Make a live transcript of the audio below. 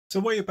So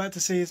what you're about to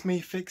see is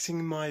me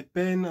fixing my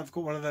bin. I've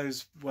got one of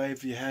those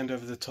wave your hand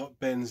over the top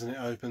bins and it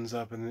opens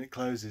up and then it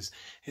closes.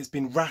 It's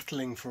been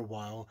rattling for a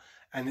while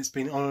and it's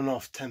been on and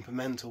off,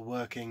 temperamental,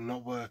 working,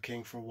 not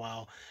working for a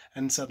while,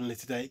 and suddenly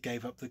today it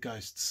gave up the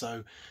ghost.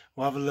 So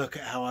we'll have a look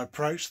at how I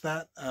approached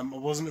that. I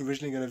wasn't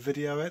originally going to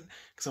video it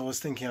because I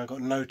was thinking I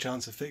got no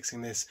chance of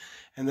fixing this,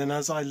 and then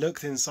as I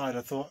looked inside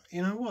I thought,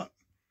 you know what,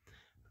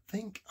 I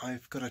think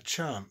I've got a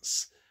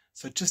chance.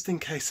 So just in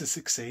case I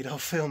succeed, I'll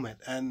film it,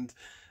 and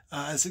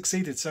I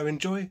succeeded, so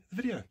enjoy the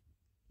video.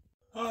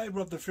 Hi,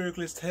 Rob the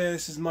Frugalist here.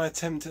 This is my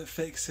attempt at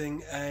fixing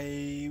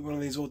one of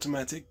these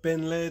automatic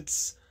bin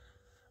lids.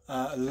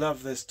 I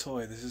love this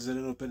toy. This is a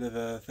little bit of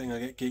a thing I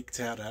get geeked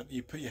out at.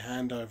 You put your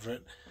hand over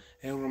it,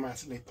 it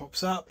automatically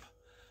pops up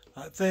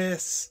like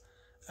this,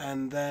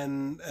 and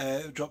then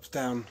it drops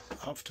down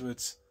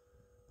afterwards.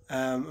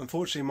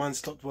 Unfortunately mine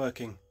stopped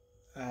working.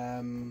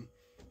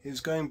 It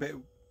was going a bit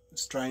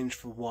strange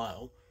for a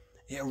while.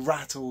 It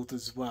rattled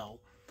as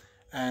well.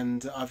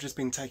 And I've just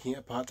been taking it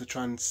apart to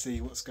try and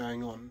see what's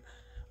going on.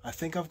 I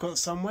think I've got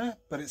somewhere,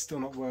 but it's still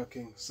not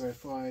working. So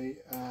if I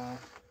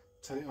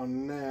turn it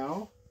on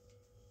now,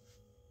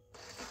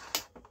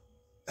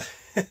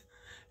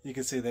 you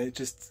can see that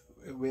it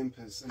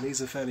whimpers. And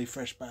these are fairly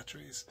fresh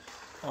batteries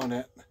on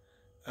it.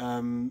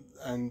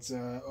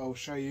 I'll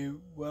show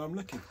you where I'm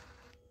looking.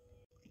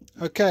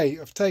 Okay,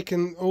 I've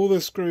taken all the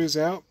screws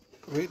out,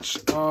 which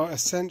are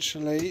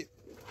essentially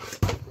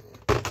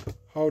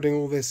holding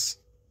all this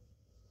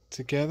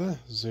together.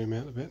 Zoom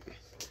out a bit,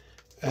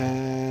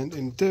 and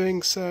in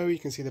doing so you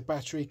can see the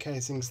battery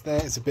casings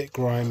there. It's a bit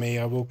grimy.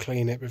 I will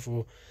clean it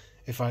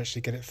if I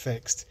actually get it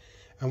fixed.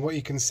 And what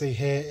you can see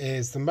here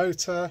is the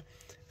motor,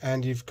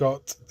 and you've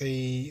got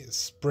the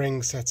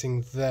spring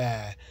setting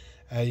there.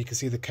 You can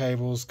see the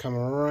cables come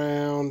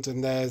around,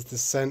 and there's the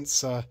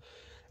sensor,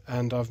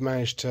 and I've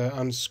managed to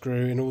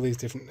unscrew in all these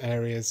different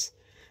areas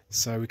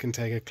so we can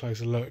take a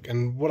closer look.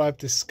 And what I've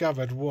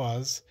discovered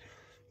was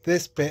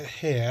this bit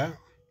here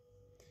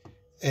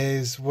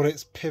is what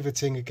it's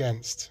pivoting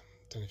against.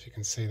 Don't know if you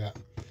can see that.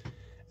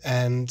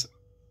 And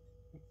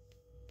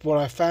what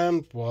I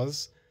found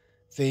was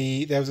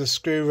there was a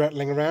screw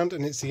rattling around,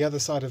 and it's the other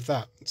side of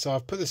that. So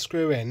I've put the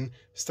screw in,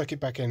 stuck it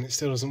back in, it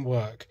still doesn't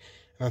work,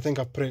 and I think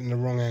I've put it in the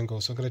wrong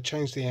angle. So I'm going to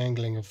change the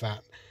angling of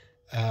that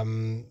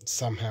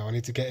somehow. I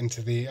need to get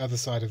into the other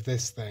side of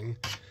this thing,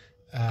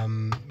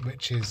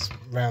 which is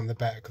round the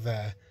back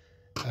there,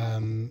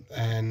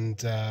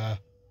 and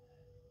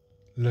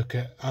look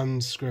at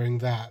unscrewing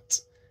that,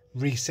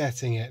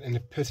 resetting it and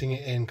putting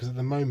it in, because at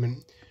the moment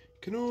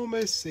you can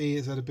almost see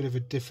it's at a bit of a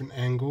different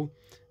angle.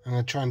 I'm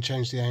going to try and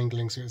change the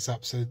angling so it's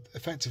up, so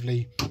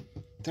effectively, I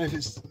don't know if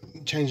it's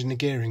changing the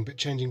gearing, but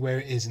changing where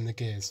it is in the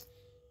gears.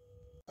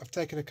 I've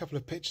taken a couple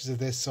of pictures of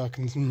this so I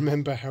can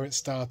remember how it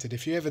started.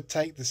 If you ever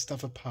take this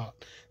stuff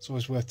apart, it's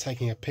always worth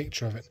taking a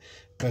picture of it.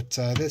 But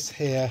this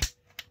here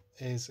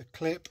is a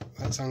clip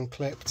that's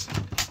unclipped,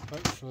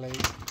 hopefully.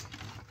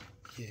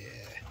 Yeah,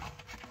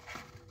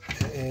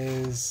 it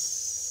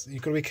is.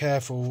 You've got to be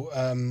careful,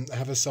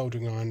 have a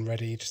soldering iron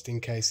ready just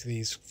in case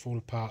these fall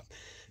apart.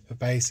 But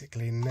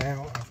basically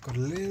now I've got a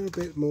little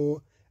bit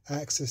more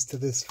access to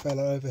this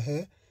fella over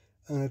here.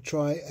 I'm going to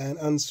try and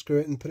unscrew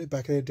it and put it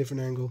back in a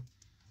different angle.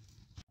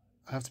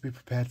 I have to be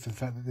prepared for the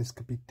fact that this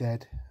could be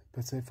dead,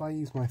 but if I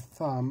use my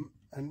thumb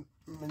and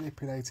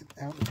manipulate it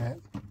out a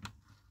bit,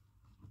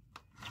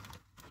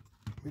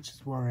 which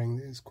is worrying,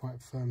 that it's quite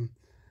firm,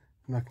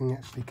 and I can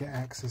actually get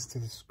access to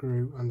the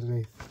screw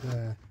underneath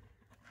there.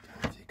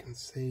 If you can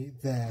see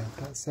there,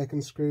 that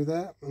second screw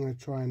there, I'm going to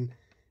try and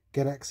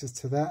get access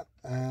to that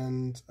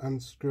and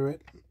unscrew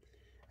it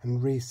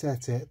and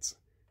reset it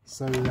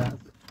so that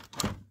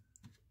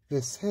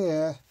this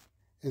here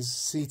is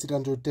seated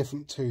under a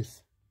different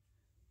tooth.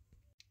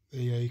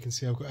 There you go, you can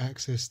see I've got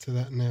access to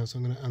that now, so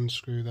I'm going to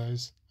unscrew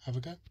those. Have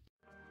a go.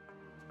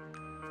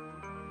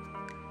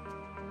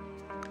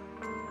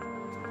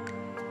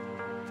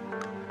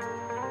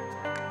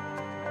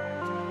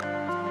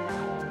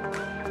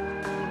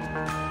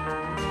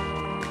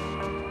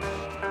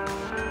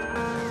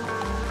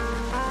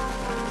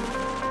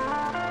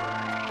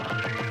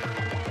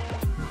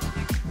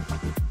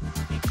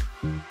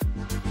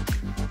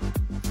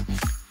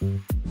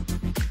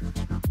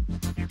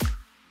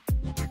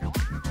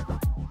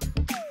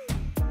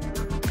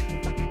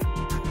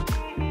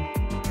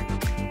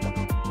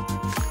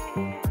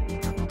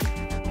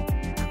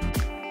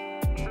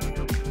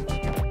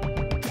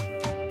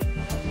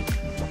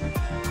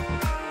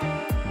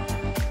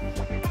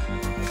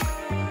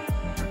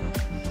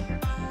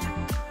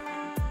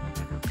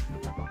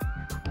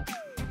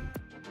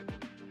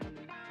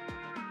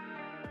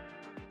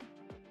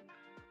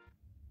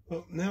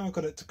 Well, now I've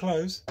got it to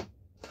close,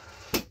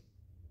 but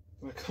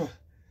I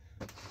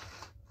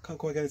can't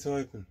quite get it to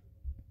open.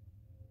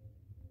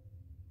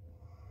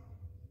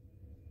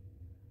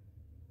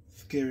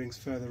 The gearing's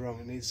further wrong,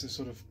 it needs to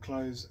sort of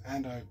close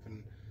and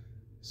open,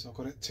 so I've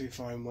got it too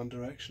far in one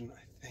direction,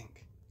 I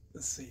think.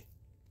 Let's see.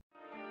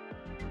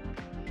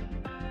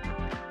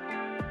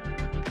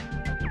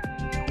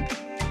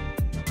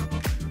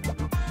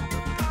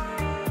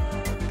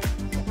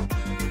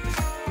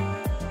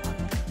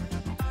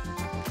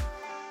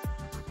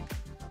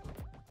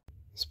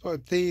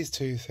 spotted these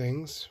two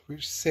things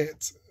which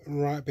sit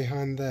right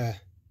behind there,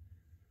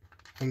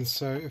 and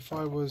so if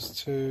I was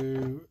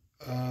to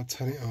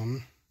turn it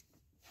on,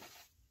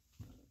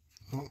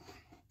 oh.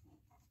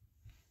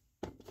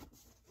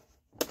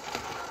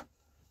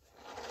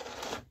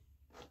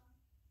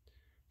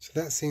 So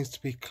that seems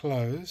to be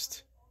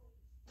closed.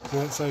 No,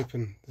 it's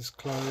open. It's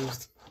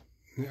closed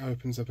and it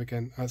opens up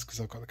again. Oh, that's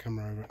because I've got the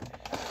camera over it.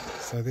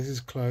 So this is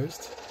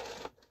closed.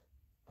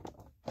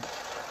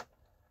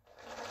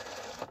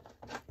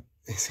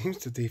 It seems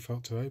to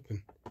default to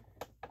open.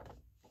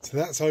 So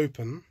that's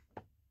open.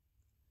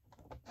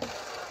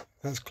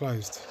 That's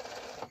closed.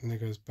 And it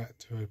goes back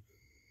to open.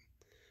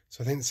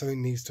 So I think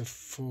something needs to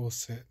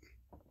force it.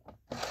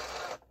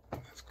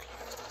 That's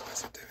closed. Why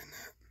is it doing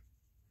that?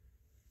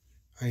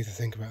 I need to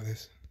think about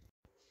this.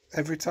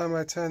 Every time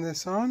I turn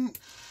this on,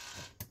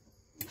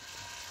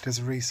 there's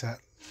a reset.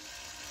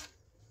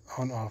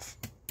 On, off.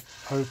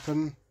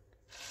 Open,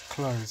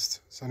 closed.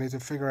 So I need to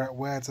figure out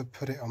where to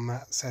put it on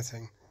that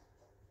setting.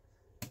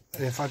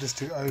 And if I just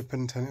do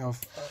open, turn it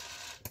off,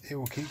 it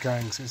will keep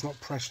going, so it's not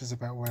precious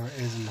about where it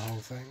is in the whole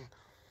thing.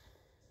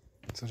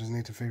 So I just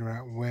need to figure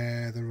out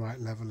where the right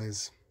level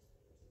is.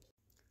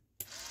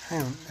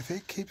 Hang on, if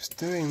it keeps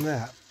doing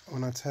that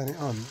when I turn it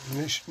on,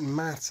 then it shouldn't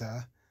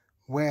matter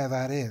where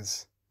that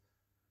is.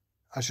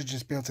 I should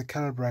just be able to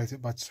calibrate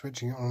it by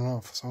switching it on and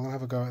off, so I'm going to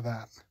have a go at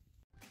that.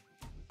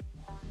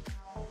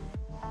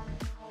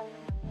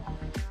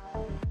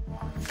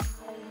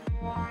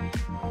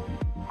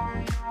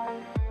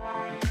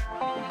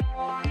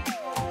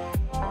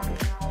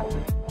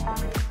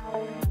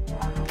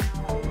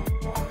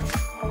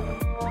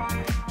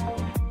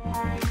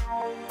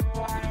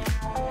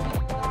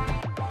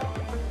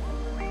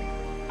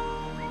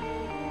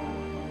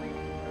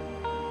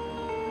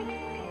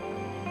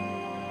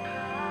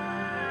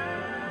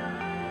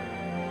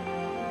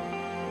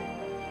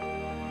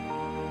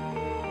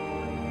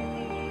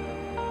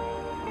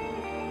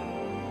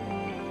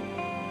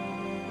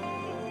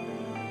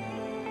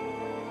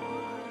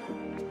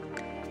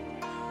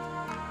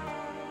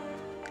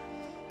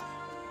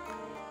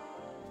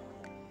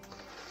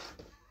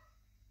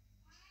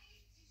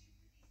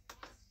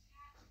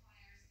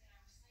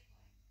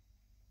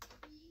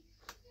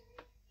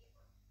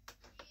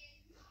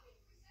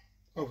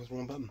 Oh, it's the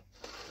wrong button.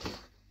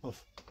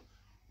 Off.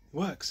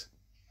 Works.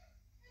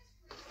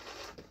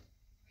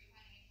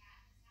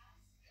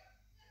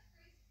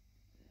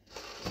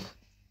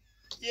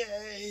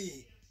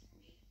 Yay!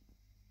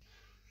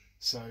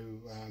 So,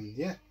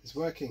 yeah, it's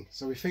working.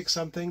 So we fixed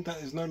something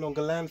that is no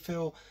longer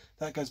landfill.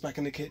 That goes back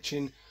in the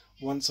kitchen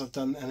once I've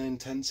done an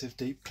intensive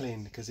deep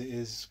clean, because it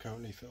is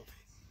currently filthy.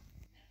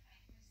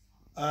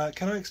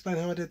 Can I explain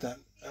how I did that?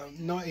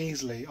 Not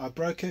easily. I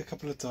broke it a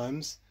couple of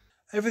times.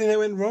 Everything that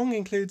went wrong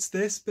includes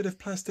this bit of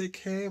plastic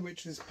here,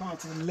 which is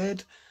part of the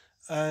lid,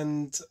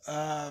 and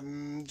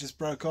just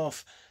broke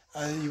off.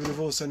 You would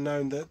have also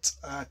known that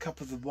a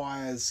couple of the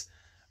wires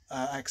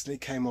accidentally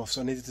came off,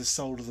 so I needed to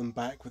solder them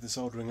back with a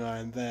soldering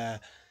iron there.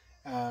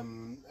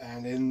 And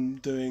in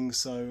doing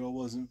so, I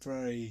wasn't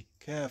very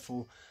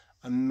careful.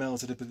 I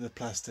melted a bit of the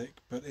plastic,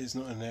 but it's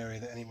not an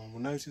area that anyone will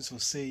notice or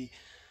see.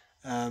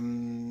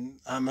 I'm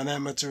an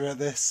amateur at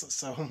this,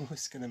 so I'm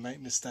always going to make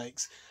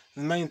mistakes.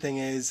 The main thing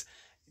is,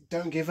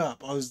 don't give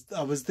up. I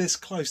was this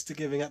close to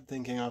giving up,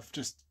 thinking I've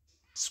just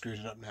screwed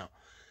it up now.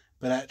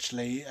 But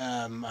actually,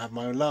 I have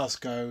my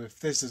last go. If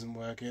this doesn't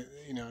work, I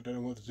don't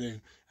know what to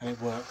do, and it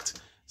worked.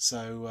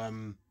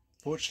 So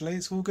fortunately,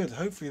 it's all good.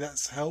 Hopefully,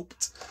 that's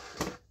helped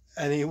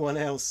anyone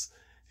else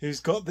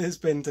who's got this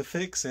bin to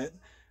fix it.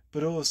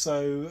 But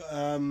also,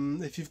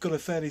 if you've got a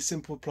fairly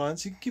simple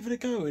appliance, you can give it a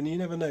go, and you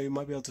never know, you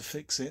might be able to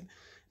fix it.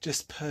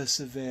 Just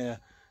persevere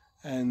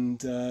and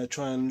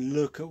try and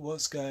look at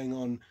what's going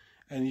on,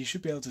 and you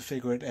should be able to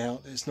figure it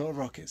out. It's not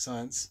rocket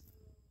science.